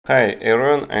Hi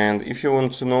Aaron, and if you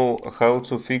want to know how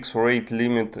to fix rate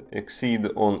limit exceed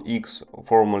on X,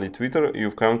 formerly Twitter,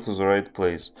 you've come to the right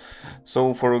place.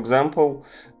 So for example,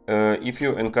 if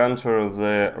you encounter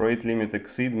the rate limit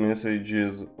exceed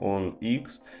messages on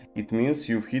X, it means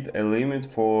you've hit a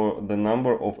limit for the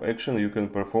number of action you can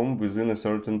perform within a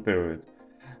certain period.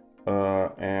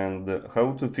 And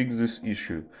how to fix this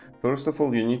issue? First of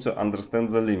all, you need to understand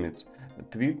the limits.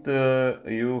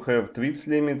 You have tweets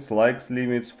limits, likes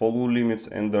limits, follow limits,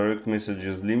 and direct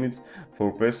messages limits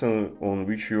for person on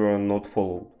which you are not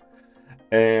followed.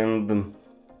 And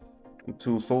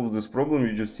to solve this problem,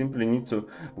 you just simply need to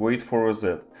wait for a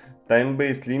Z.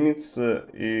 Time-based limits,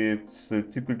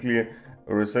 typically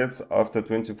resets after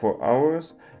 24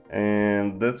 hours,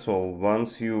 and that's all.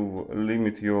 Once you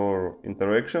limit your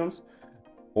interactions,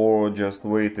 or just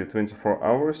wait 24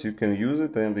 hours, you can use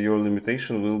it and your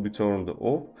limitation will be turned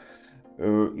off.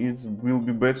 It will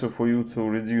be better for you to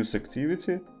reduce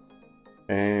activity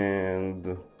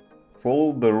and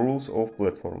follow the rules of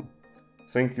platform.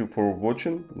 Thank you for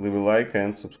watching, leave a like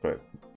and subscribe.